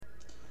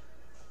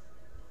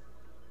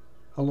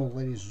Hello,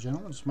 ladies and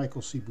gentlemen. It's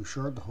Michael C.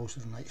 Bouchard, the host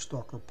of the Night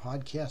Stalker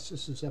podcast.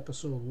 This is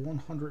episode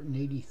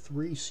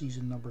 183,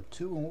 season number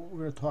 2, and what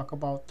we're going to talk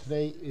about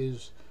today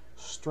is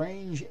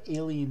strange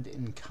alien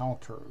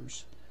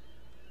encounters.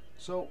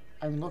 So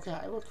I looked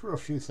through a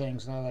few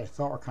things that I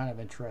thought were kind of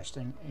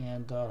interesting,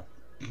 and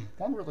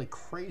one really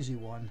crazy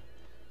one.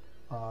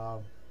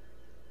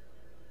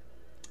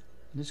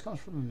 This comes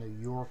from the New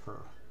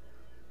Yorker,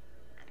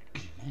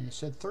 and it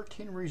said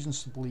 13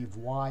 reasons to believe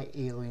why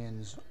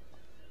aliens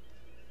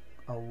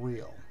are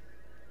real.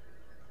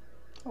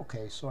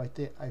 Okay, so I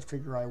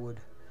figure I would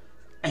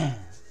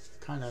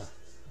kind of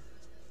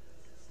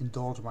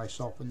indulge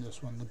myself in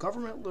this one. The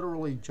government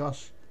literally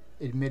just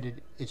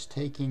admitted it's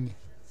taking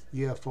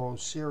UFOs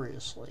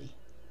seriously.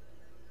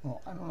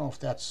 Well, I don't know if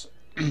that's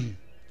I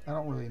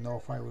don't really know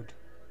if I would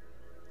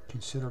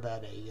consider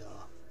that a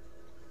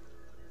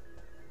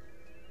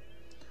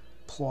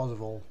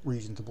plausible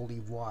reason to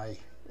believe why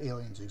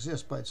aliens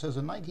exist, but it says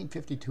in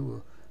 1952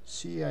 a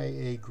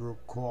CIA group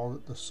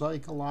called the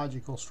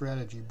Psychological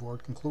Strategy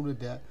Board concluded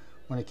that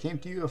when it came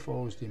to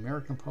UFOs, the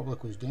American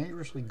public was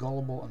dangerously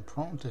gullible and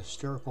prone to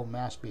hysterical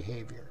mass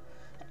behavior.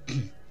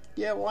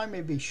 Yeah, well, I may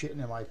be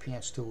shitting in my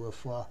pants too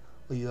if a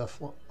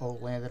UFO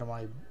landed in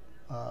my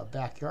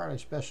backyard. I'd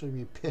especially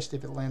be pissed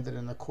if it landed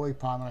in the koi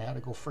pond and I had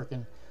to go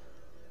frickin'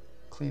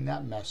 clean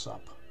that mess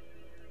up.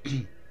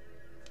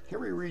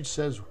 Harry Reid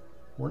says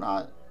we're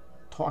not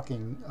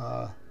taking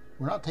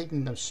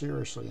them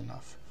seriously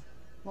enough.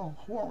 Well,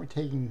 who aren't we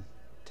taking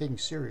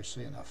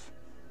seriously enough?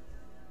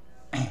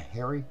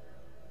 Harry,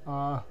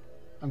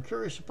 I'm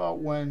curious about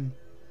when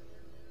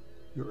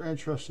your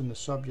interest in the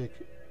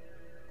subject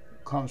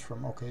comes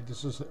from. Okay,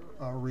 this is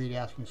Reed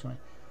asking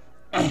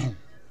something.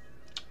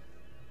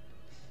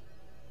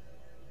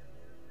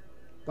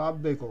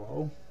 Bob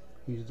Bigelow,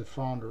 he's the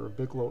founder of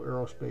Bigelow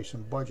Aerospace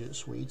and Budget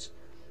Suites.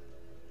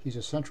 He's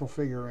a central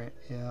figure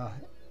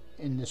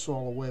in this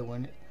all the way.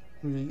 When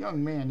he was a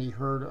young man, he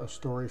heard a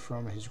story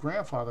from his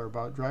grandfather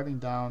about driving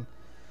down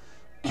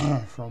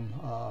from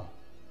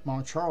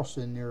Mount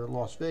Charleston near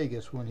Las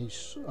Vegas when they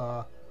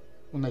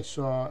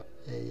saw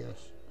a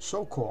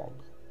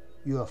so-called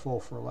UFO,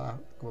 for lack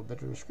of a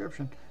better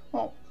description.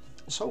 Well,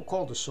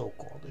 so-called is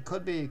so-called. It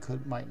could be,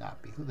 might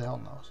not be. Who the hell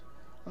knows?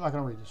 I'm not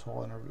going to read this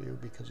whole interview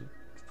because it's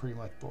pretty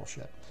much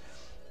bullshit.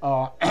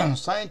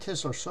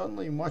 Scientists are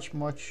suddenly much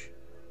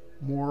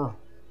more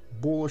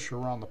bullish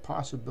around the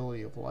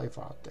possibility of life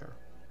out there.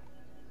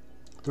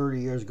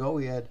 30 years ago,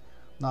 we had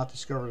not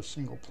discovered a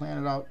single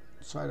planet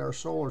outside our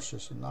solar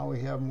system. Now we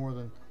have more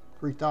than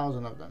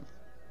 3,000 of them.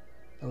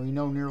 And we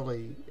know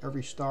nearly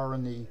every star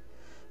in the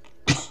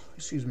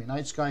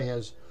night sky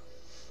has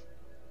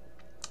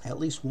at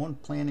least one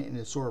planet in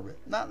its orbit.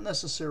 Not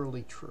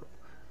necessarily true.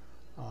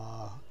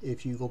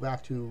 If you go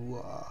back to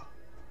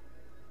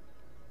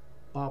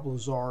Bob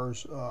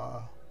Lazar's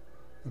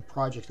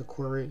Project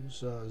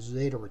Aquarius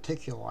Zeta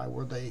Reticuli,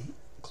 where they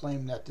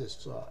claim that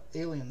this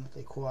alien that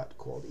they caught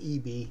called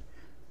EB,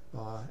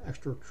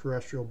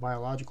 extraterrestrial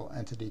biological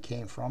entity,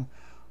 came from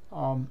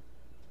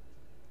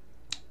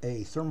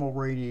a thermal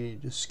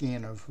radiated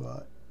scan of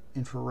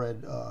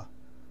infrared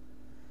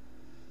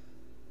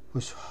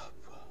was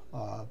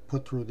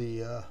put through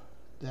the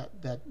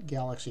that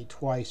galaxy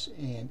twice,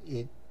 and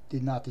it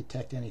did not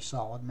detect any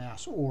solid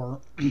mass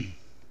or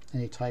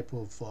any type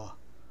of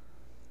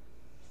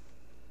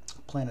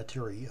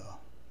planetary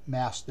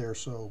mass there,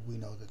 so we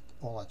know that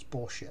all that's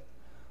bullshit.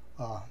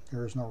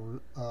 There is no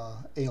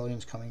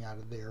aliens coming out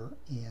of there,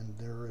 and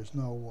there is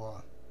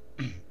no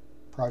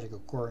Project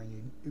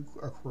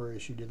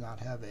Aquarius. You did not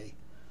have a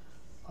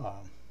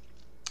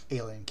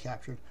alien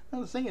captured.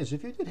 Now the thing is,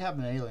 if you did have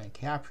an alien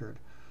captured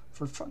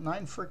for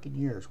 9 freaking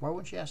years, why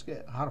wouldn't you ask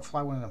it how to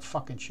fly one of them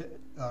fucking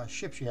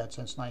ships you had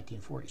since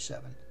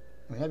 1947? I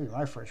mean, that'd be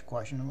my first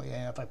question. And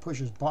if I push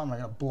this button, I'm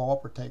going to blow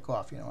up or take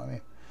off, you know what I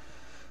mean?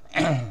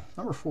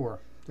 Number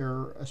 4,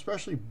 they're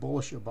especially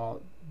bullish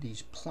about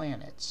these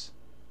planets.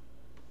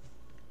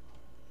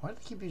 Why do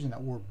they keep using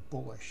that word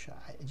bullish?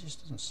 It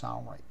just doesn't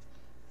sound right.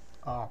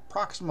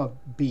 Proxima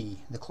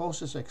b, the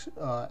closest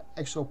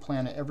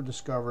exoplanet ever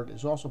discovered,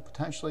 is also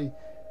potentially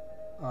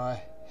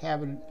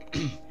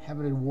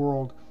habited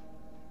world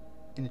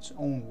in its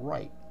own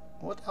right.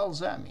 What the hell does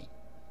that mean?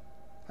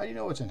 How do you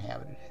know it's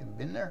inhabited? Have you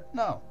been there?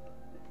 No.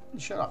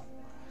 Shut up.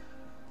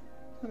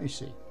 Let me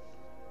see.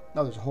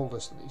 No, there's a whole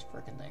list of these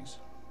freaking things.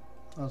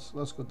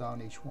 Let's go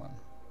down each one.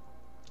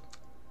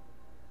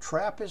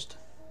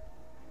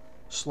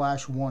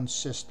 TRAPPIST/1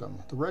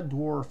 system. The red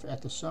dwarf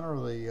at the center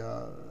of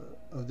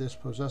this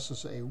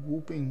possesses a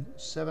whopping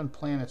 7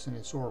 planets in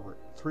its orbit,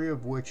 3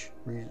 of which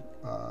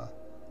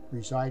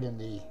reside in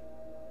the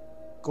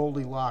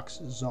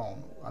Goldilocks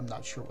zone. I'm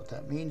not sure what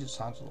that means. It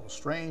sounds a little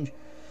strange,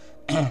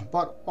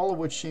 but all of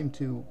which seem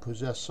to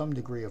possess some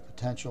degree of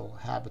potential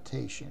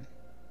habitation.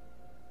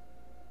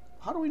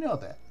 How do we know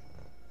that?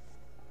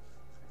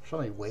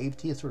 Somebody waved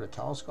to you through the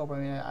telescope? I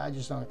mean, I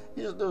just don't.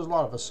 There's a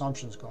lot of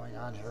assumptions going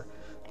on here.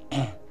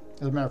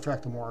 As a matter of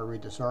fact, the more I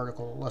read this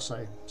article, the less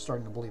I'm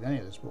starting to believe any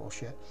of this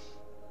bullshit.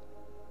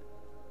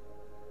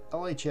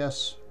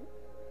 LHS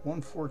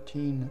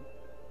 114-0b.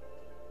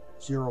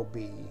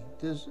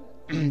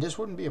 This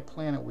wouldn't be a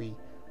planet we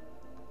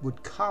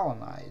would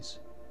colonize.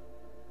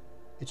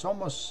 It's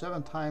almost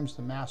 7 times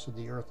the mass of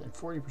the Earth and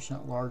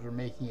 40% larger,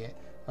 making it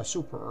a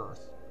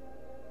super-Earth.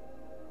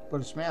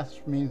 But its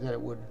mass means that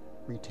it would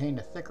retain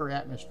a thicker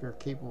atmosphere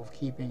capable of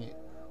keeping it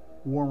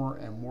warmer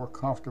and more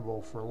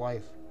comfortable for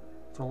life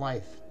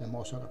than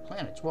most other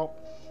planets. Well,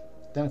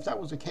 then if that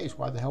was the case,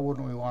 why the hell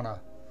wouldn't we want to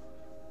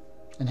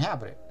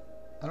inhabit it?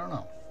 I don't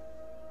know.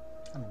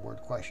 Kind of a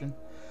weird question.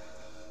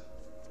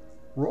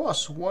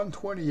 Ross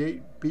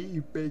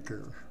 128B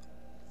Baker.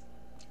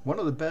 One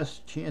of the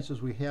best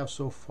chances we have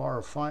so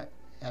far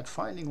at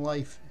finding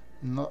life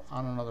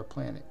on another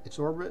planet. Its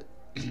orbit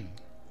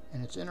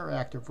and its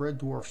interactive red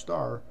dwarf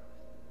star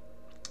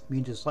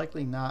means it's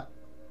likely not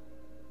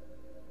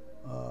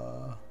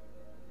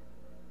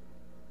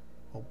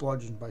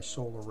bludgeoned by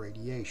solar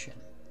radiation.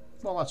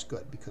 Well, that's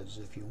good, because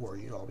if you were,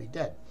 you'd all be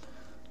dead.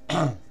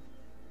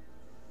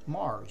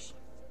 Mars.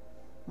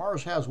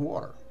 Mars has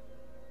water,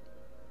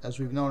 as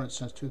we've known it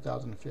since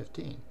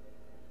 2015.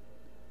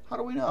 How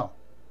do we know?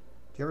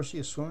 Do you ever see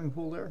a swimming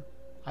pool there?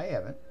 I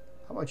haven't.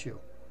 How about you?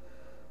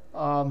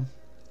 Let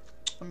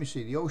me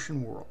see. The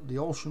ocean world. The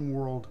ocean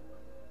world.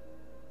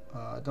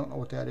 I don't know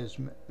what that is.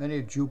 Many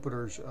of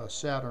Jupiter's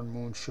Saturn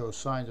moons show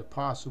signs of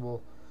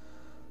possible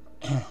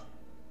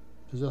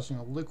possessing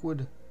a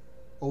liquid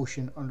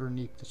ocean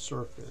underneath the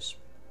surface.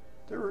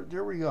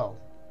 There we go.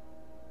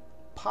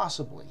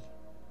 Possibly.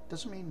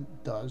 Doesn't mean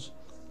does.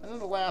 And then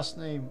the last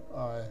name,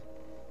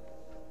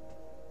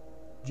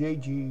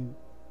 JG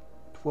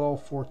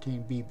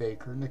 1214B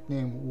Baker,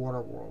 nicknamed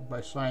Waterworld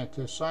by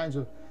scientists. Signs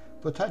of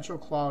potential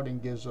clouding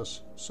gives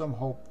us some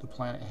hope the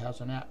planet has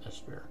an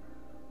atmosphere.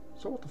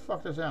 So what the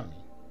fuck does that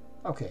mean?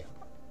 Okay,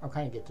 I'll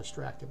kind of get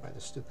distracted by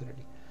the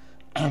stupidity.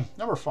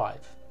 Number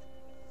 5.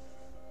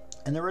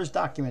 And there is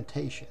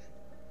documentation.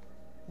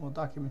 Well,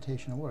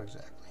 documentation of what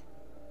exactly?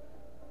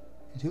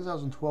 In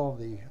 2012,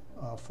 the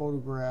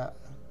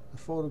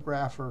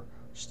photographer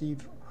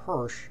Steve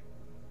Hirsch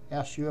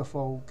asked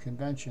UFO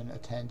convention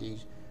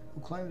attendees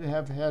who claimed to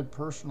have had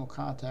personal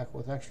contact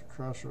with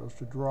extraterrestrials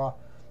to draw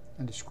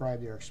and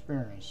describe their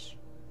experience.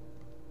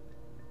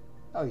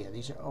 Oh yeah,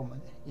 these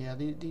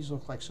these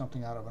look like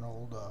something out of an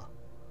old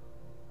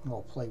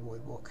Playboy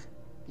book.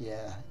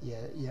 Yep.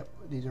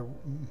 These are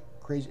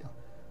crazy.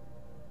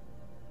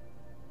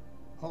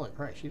 Holy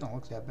Christ, you don't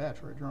look that bad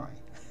for a drawing.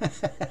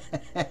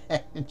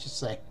 Just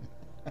saying.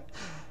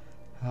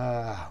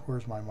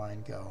 Where's my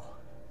mind go?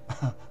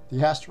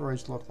 The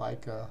asteroids look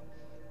like an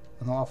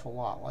awful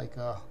lot like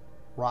a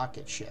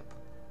rocket ship.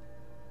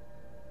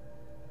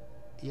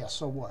 Yeah,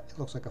 so what? It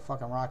looks like a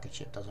fucking rocket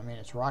ship. Doesn't mean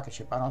it's a rocket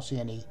ship. I don't see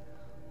any.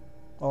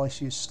 All I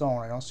see is stone.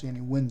 I don't see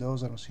any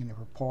windows. I don't see any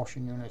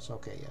propulsion units.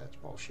 Okay, yeah, that's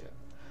bullshit.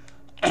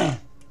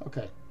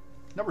 Okay.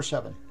 Number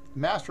 7. The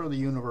Master of the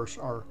Universe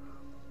are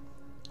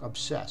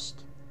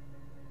obsessed.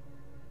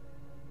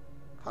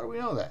 How do we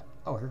know that?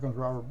 Oh, here comes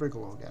Robert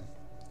Bigelow again.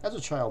 As a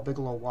child,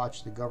 Bigelow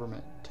watched the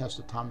government test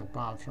atomic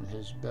bombs from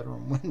his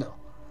bedroom window.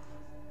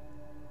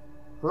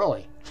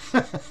 Really?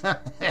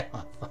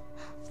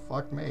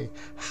 Fuck me.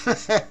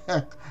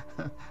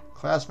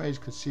 Classmates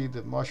could see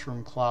the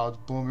mushroom clouds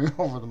blooming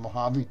over the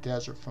Mojave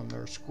Desert from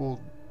their school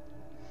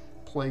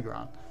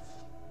playground.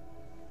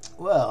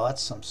 Well,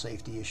 that's some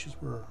safety issues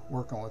we're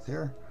working with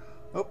here.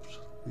 Oops,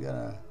 we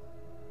got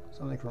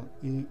something from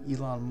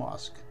Elon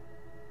Musk.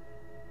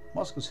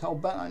 Musk is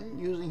hell-bent on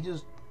using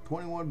his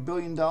 $21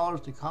 billion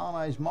to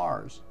colonize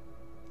Mars.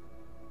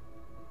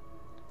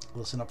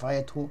 Listen, if I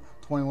had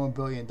 $21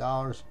 billion,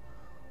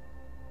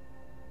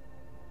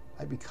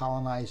 I'd be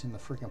colonizing the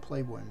freaking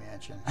Playboy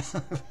Mansion.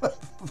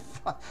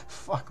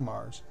 Fuck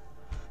Mars.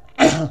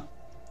 There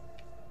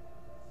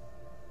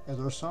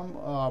are some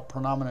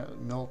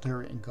prominent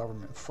military and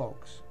government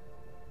folks.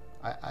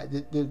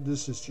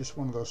 This is just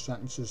one of those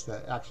sentences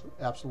that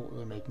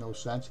absolutely make no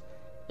sense.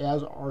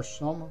 As are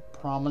some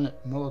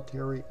prominent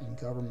military and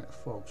government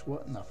folks.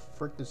 What in the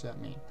frick does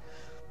that mean?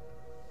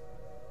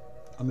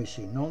 Let me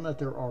see. Known that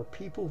there are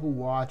people who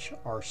watch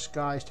our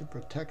skies to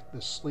protect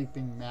the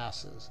sleeping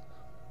masses.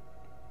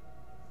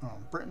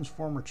 Britain's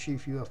former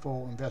chief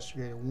UFO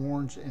investigator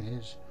warns in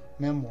his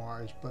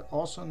memoirs, but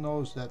also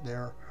knows that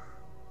they're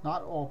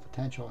not all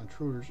potential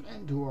intruders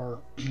into our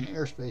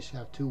airspace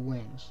have 2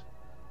 wings,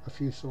 a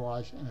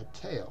fuselage, and a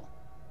tail.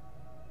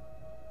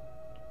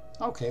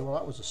 Okay, well,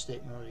 that was a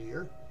statement of the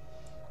year.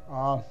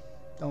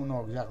 Don't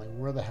know exactly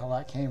where the hell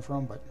that came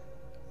from, but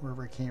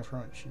wherever it came from,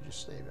 it should just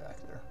stay back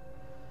there.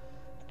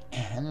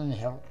 And then you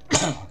have,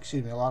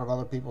 excuse me, a lot of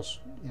other people,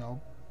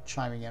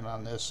 chiming in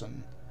on this,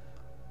 and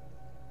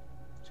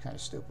it's kind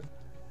of stupid.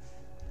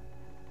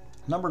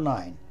 Number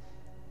 9.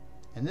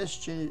 And this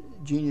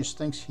genius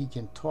thinks he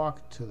can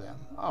talk to them.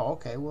 Oh,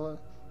 okay, well,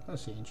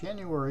 let's see. In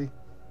January,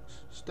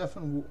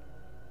 Stephen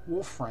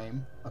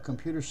Wolfram, a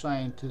computer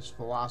scientist,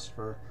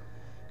 philosopher,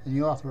 and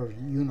the author of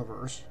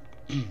Universe,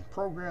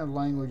 programmed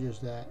languages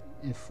that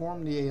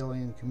inform the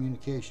alien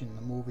communication in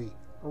the movie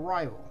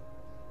Arrival,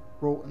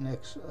 wrote an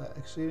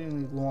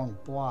exceedingly long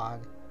blog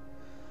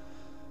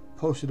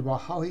posted about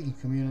how he can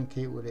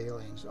communicate with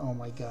aliens. Oh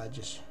my God,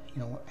 just,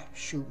 you know,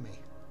 shoot me.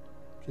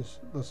 Just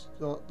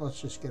let's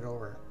just get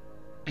over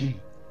it.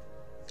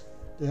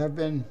 There have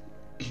been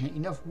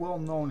enough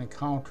well-known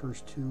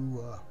encounters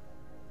to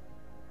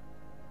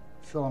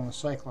fill an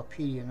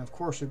encyclopedia, and of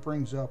course it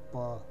brings up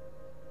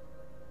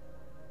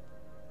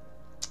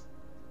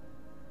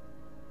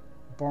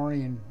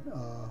Barney and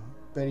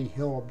Betty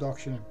Hill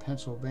abduction in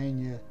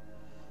Pennsylvania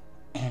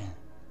in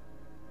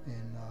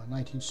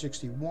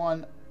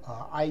 1961.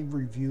 I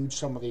reviewed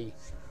some of the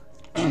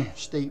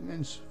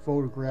statements,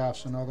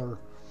 photographs, and other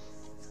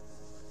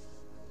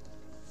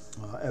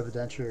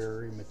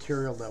evidentiary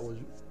material that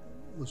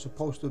was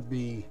supposed to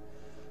be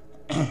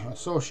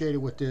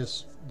associated with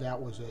this.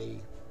 That was a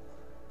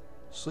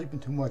sleeping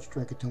too much,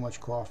 drinking too much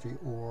coffee,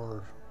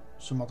 or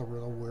some other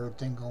real weird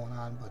thing going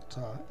on. But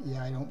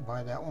yeah, I don't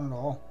buy that one at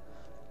all.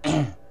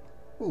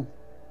 Ooh.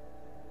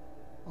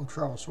 Oh,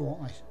 Travis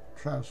Walton.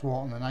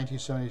 In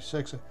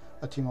 1976,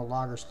 a team of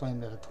loggers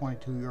claimed that a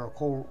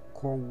 22-year-old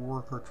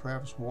co-worker,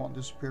 Travis Walton,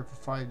 disappeared for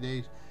 5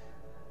 days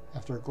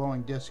after a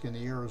glowing disc in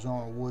the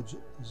Arizona woods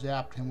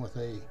zapped him with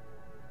a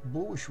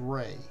bluish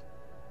ray.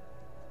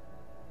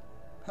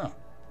 Huh.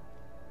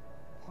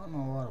 I don't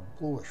know about a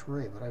bluish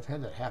ray, but I've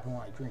had that happen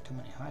when I drink too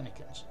many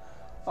Heinekens.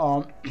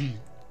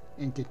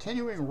 And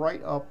continuing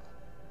right up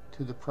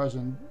to the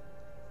present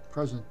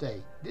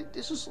day.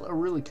 This is a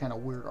really kind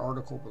of weird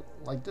article, but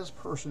like this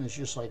person is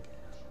just like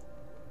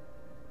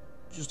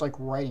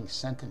writing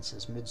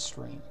sentences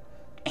midstream.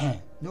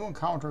 New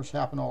encounters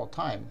happen all the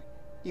time,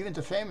 even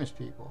to famous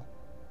people.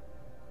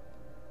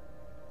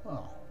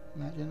 Oh,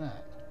 imagine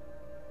that.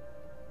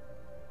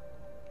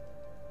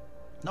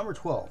 Number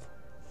 12.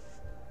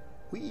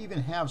 We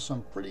even have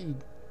some pretty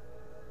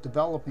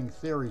developing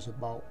theories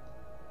about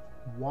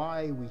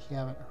why we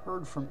haven't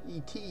heard from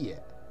E.T.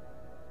 yet.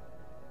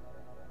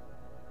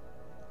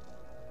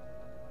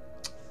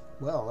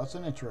 Well, that's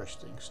an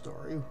interesting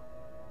story.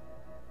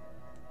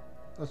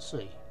 Let's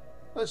see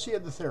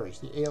the theories.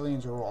 The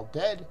aliens are all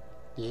dead.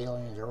 The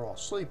aliens are all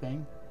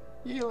sleeping.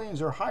 The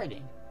aliens are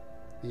hiding.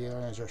 The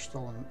aliens are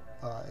still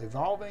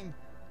evolving.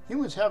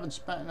 Humans haven't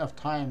spent enough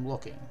time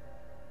looking.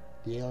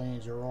 The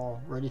aliens are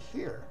already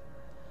here.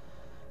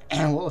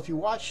 And well, if you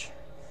watch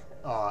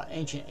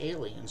Ancient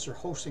Aliens, they're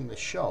hosting the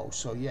show,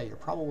 so yeah, you're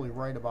probably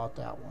right about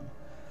that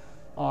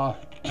one.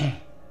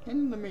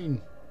 In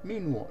the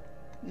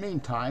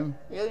meantime,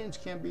 aliens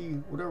can be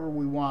whatever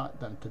we want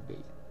them to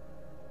be.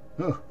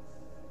 Huh.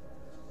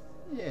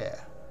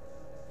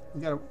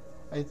 Yeah,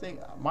 I think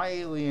my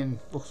alien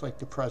looks like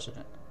the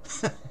president.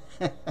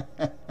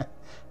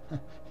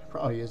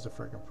 Probably is the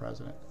freaking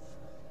president.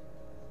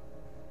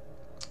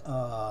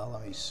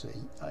 Let me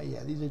see.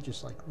 Yeah, these are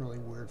just like really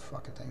weird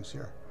fucking things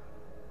here.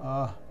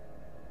 A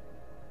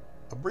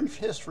brief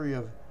history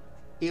of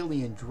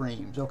alien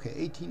dreams. Okay,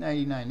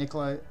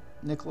 1899.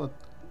 Nikola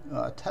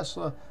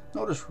Tesla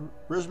noticed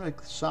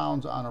rhythmic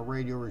sounds on a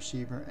radio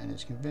receiver and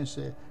is convinced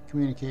that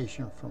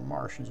communication from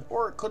Martians,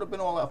 or it could have been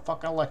all that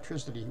fucking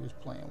electricity he was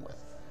playing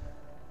with.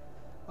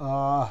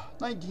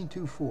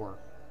 1924.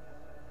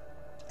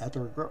 At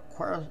the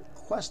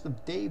request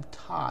of Dave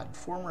Todd,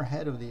 former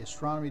head of the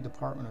astronomy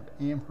department of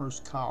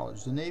Amherst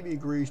College, the Navy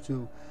agrees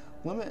to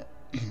limit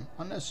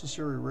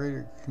unnecessary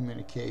radio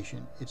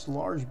communication. Its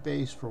large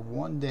base for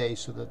 1 day,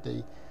 so that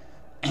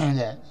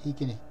that he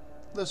can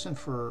listen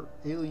for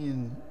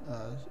alien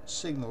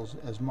signals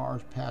as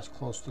Mars passed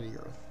close to the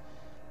Earth.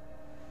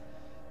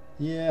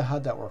 Yeah,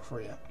 how'd that work for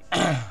you?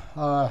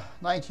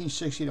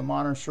 1960, the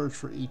modern search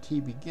for E.T.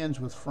 begins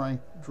with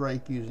Frank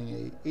Drake using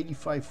a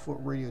 85-foot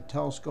radio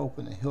telescope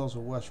in the hills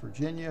of West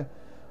Virginia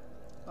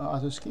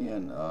to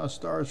scan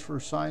stars for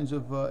signs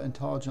of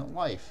intelligent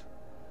life.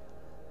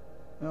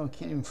 Well, we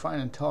can't even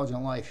find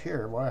intelligent life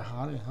here.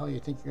 How the hell do you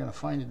think you're going to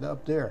find it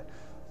up there?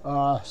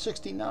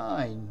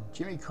 69,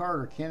 Jimmy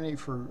Carter, candidate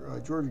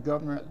for Georgia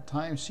governor at the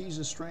time, sees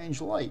a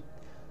strange light.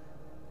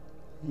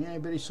 Yeah, I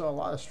bet he saw a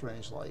lot of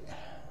strange light.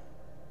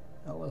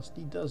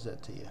 LSD does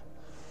that to you.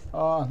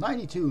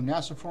 92,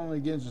 NASA formally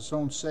begins its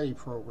own SETI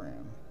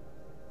program.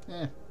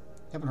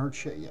 Haven't heard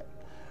shit yet.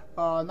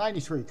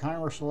 93,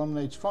 Congress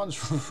eliminates funds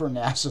for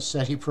NASA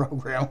SETI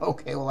program.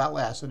 Okay, well that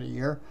lasted a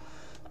year.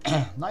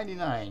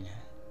 99,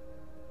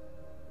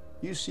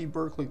 UC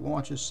Berkeley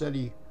launches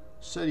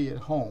SETI at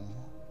home.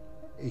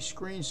 A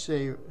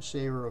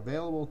screensaver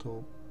available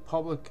to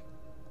public.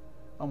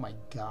 Oh my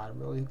God,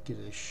 really? Who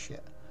gives a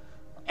shit?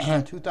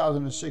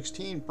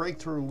 2016,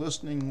 Breakthrough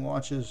Listening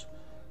launches.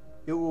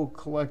 It will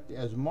collect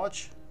as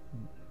much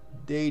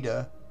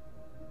data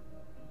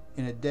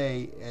in a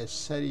day as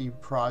SETI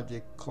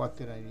project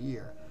collected in a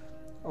year.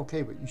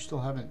 Okay, but you still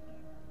haven't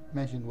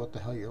mentioned what the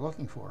hell you're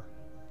looking for,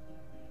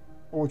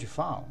 or what you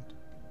found,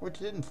 or what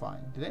you didn't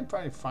find. Did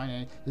anybody find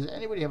any? Does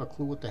anybody have a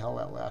clue what the hell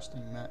that last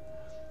thing meant?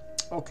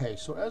 Okay,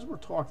 so as we're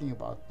talking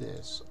about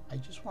this, I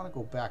just want to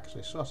go back because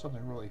I saw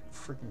something really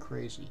freaking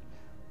crazy.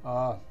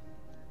 Oh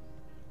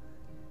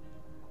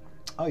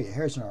yeah,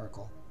 here's an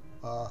article.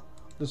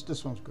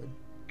 This one's good.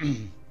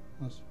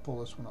 Let's pull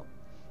this one up.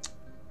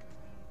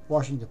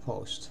 Washington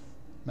Post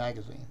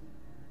magazine.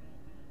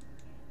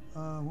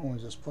 when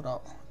was this put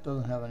out?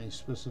 Doesn't have any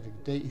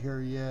specific date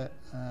here yet.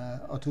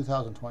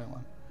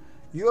 2021.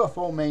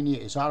 UFO mania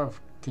is out of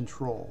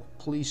control.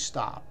 Please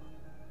stop.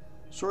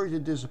 Sorry to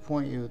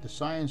disappoint you, the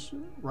science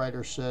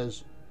writer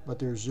says, but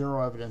there's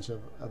zero evidence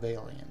of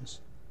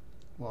aliens.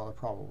 Well, they're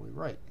probably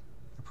right.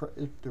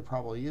 There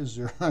probably is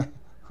zero.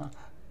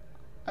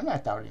 I'm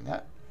not doubting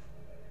that.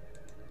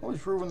 Always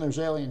proven there's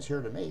aliens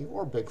here to me,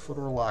 or Bigfoot,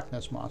 or Loch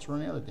Ness Monster, or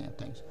any other damn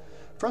things.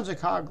 Friends and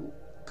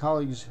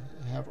colleagues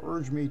have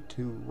urged me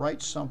to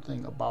write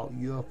something about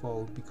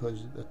UFO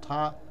because the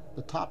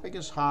topic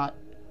is hot,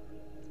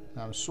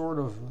 and I'm sort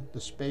of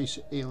the space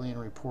alien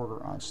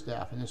reporter on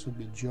staff, and this would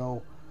be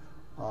Joe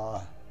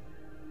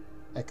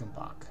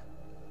Eckenbach.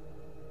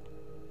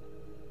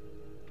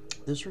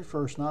 This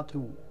refers not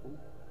to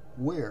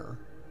where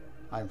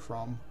I'm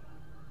from,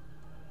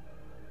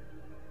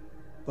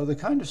 but the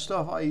kind of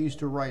stuff I used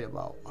to write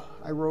about.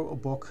 I wrote a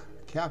book,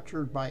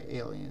 Captured by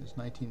Aliens,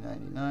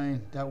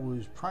 1999, that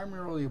was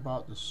primarily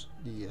about the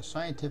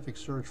scientific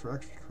search for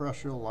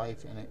extraterrestrial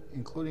life, and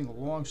including a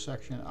long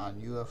section on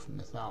UFO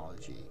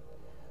mythology.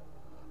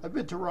 I've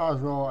been to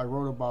Roswell. I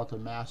wrote about the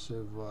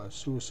massive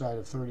suicide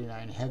of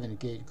 39 Heaven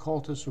Gate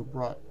cultists who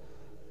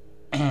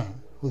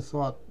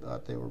thought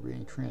that they were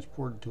being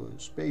transported to a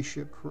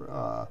spaceship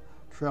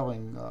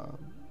traveling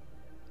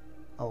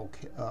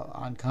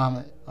on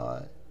Comet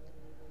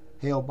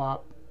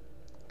Hale-Bopp.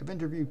 I've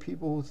interviewed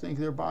people who think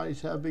their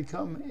bodies have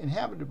become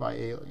inhabited by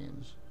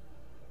aliens.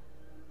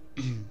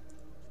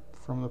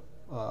 From the,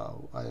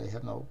 I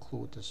have no clue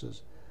what this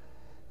is.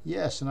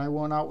 Yes, and I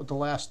went out with the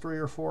last 3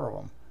 or 4 of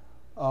them.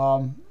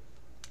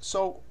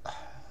 So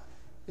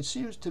it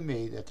seems to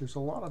me that there's a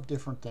lot of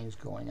different things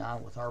going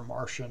on with our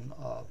Martian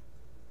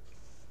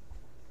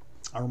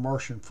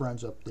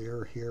friends up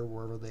there, here,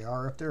 wherever they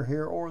are, if they're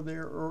here or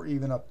there, or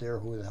even up there,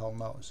 who the hell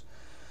knows.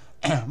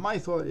 My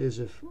thought is,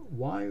 if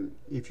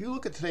you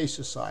look at today's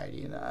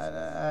society, and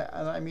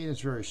I mean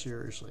this very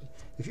seriously,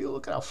 if you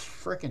look at how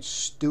freaking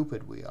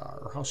stupid we are,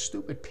 or how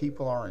stupid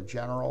people are in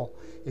general,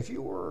 if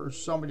you were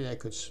somebody that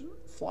could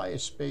fly a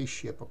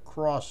spaceship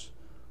across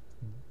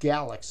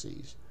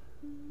galaxies,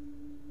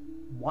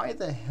 why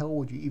the hell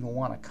would you even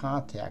want to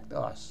contact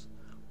us?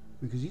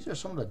 Because these are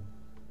some of the,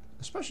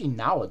 especially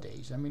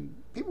nowadays, I mean,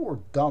 people were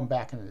dumb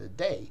back in the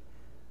day.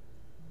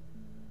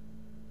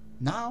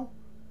 Now,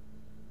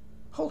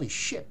 holy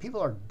shit, people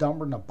are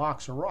dumber than a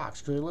box of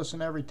rocks because they listen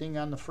to everything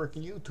on the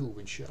frickin' YouTube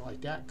and shit like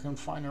that. Couldn't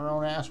find their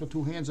own ass with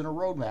 2 hands in a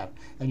roadmap.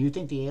 And you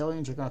think the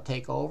aliens are going to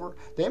take over?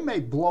 They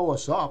may blow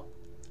us up,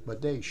 but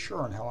they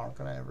sure in hell aren't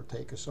going to ever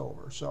take us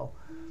over. So,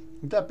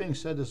 with that being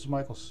said, this is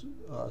Michael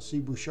C.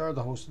 Bouchard,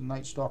 the host of the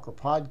Night Stalker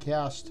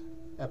podcast,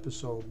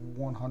 episode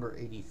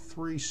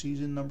 183,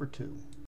 season number 2.